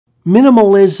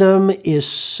Minimalism is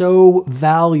so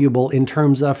valuable in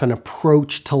terms of an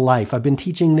approach to life. I've been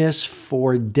teaching this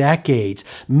for decades.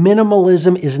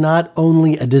 Minimalism is not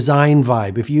only a design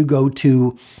vibe. If you go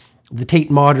to the Tate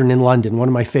Modern in London, one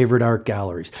of my favorite art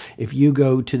galleries. If you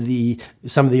go to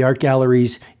some of the art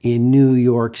galleries in New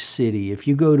York City, if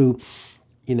you go to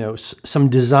some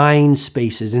design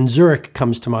spaces. In Zurich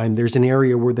comes to mind. There's an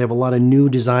area where they have a lot of new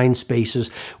design spaces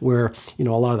where, a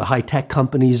lot of the high-tech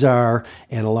companies are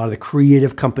and a lot of the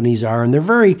creative companies are, and they're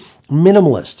very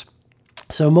minimalist.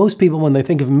 So most people, when they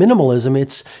think of minimalism,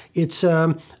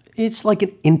 it's like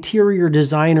an interior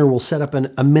designer will set up a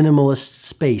minimalist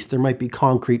space. There might be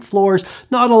concrete floors,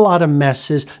 not a lot of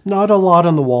messes, not a lot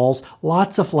on the walls,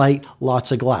 lots of light,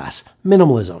 lots of glass.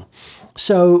 Minimalism.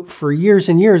 So for years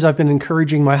and years, I've been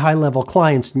encouraging my high-level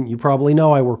clients. And you probably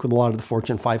know I work with a lot of the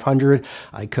Fortune 500.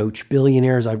 I coach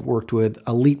billionaires. I've worked with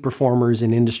elite performers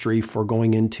in industry for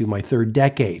going into my third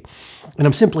decade. And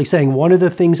I'm simply saying one of the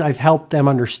things I've helped them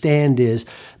understand is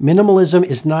minimalism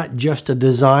is not just a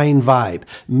design vibe.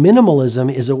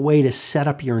 Minimalism is a way to set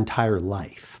up your entire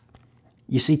life.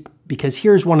 You see, because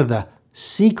here's one of the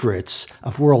secrets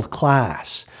of world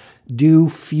class. Do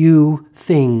few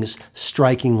things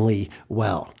strikingly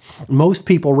well. Most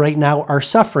people right now are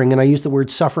suffering, and I use the word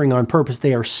suffering on purpose.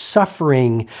 They are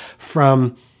suffering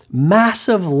from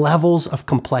massive levels of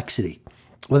complexity,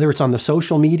 whether it's on the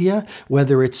social media,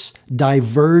 whether it's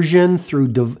diversion through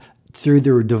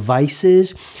their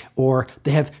devices, or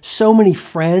they have so many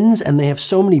friends and they have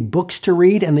so many books to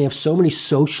read and they have so many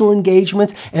social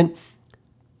engagements, and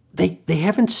they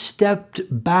haven't stepped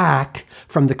back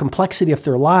from the complexity of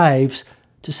their lives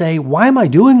to say, why am I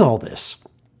doing all this?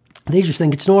 They just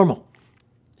think it's normal.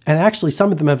 And actually,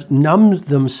 some of them have numbed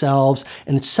themselves,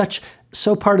 and it's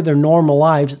so part of their normal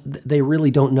lives, they really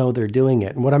don't know they're doing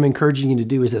it. And what I'm encouraging you to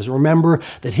do is this. Remember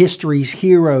that history's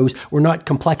heroes were not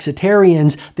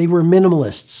complexitarians, they were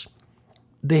minimalists.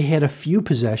 They had a few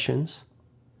possessions.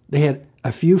 They had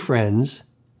a few friends.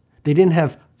 They didn't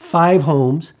have 5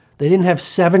 homes. They didn't have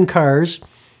 7 cars.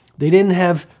 They didn't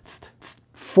have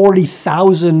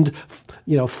 40,000,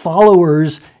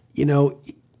 followers,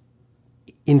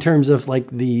 in terms of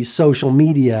like the social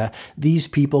media. These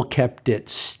people kept it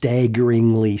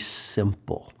staggeringly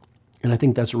simple. And I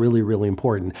think that's really, really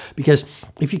important, because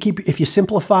if you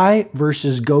simplify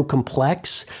versus go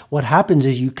complex, what happens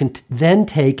is you can then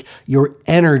take your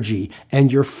energy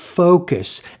and your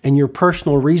focus and your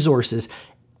personal resources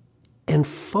and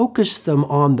focus them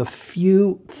on the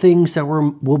few things that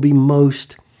will be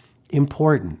most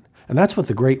important. And that's what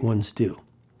the great ones do.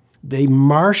 They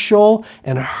marshal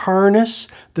and harness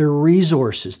their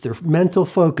resources, their mental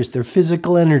focus, their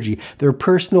physical energy, their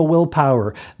personal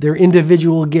willpower, their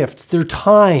individual gifts, their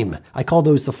time. I call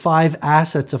those the 5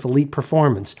 assets of elite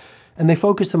performance. And they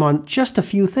focus them on just a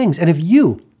few things. And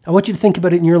I want you to think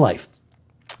about it in your life.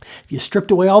 If you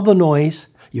stripped away all the noise,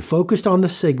 you focused on the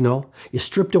signal, you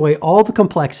stripped away all the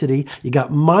complexity, you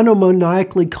got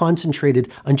monomaniacally concentrated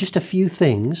on just a few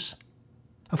things,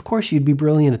 of course you'd be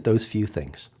brilliant at those few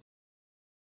things.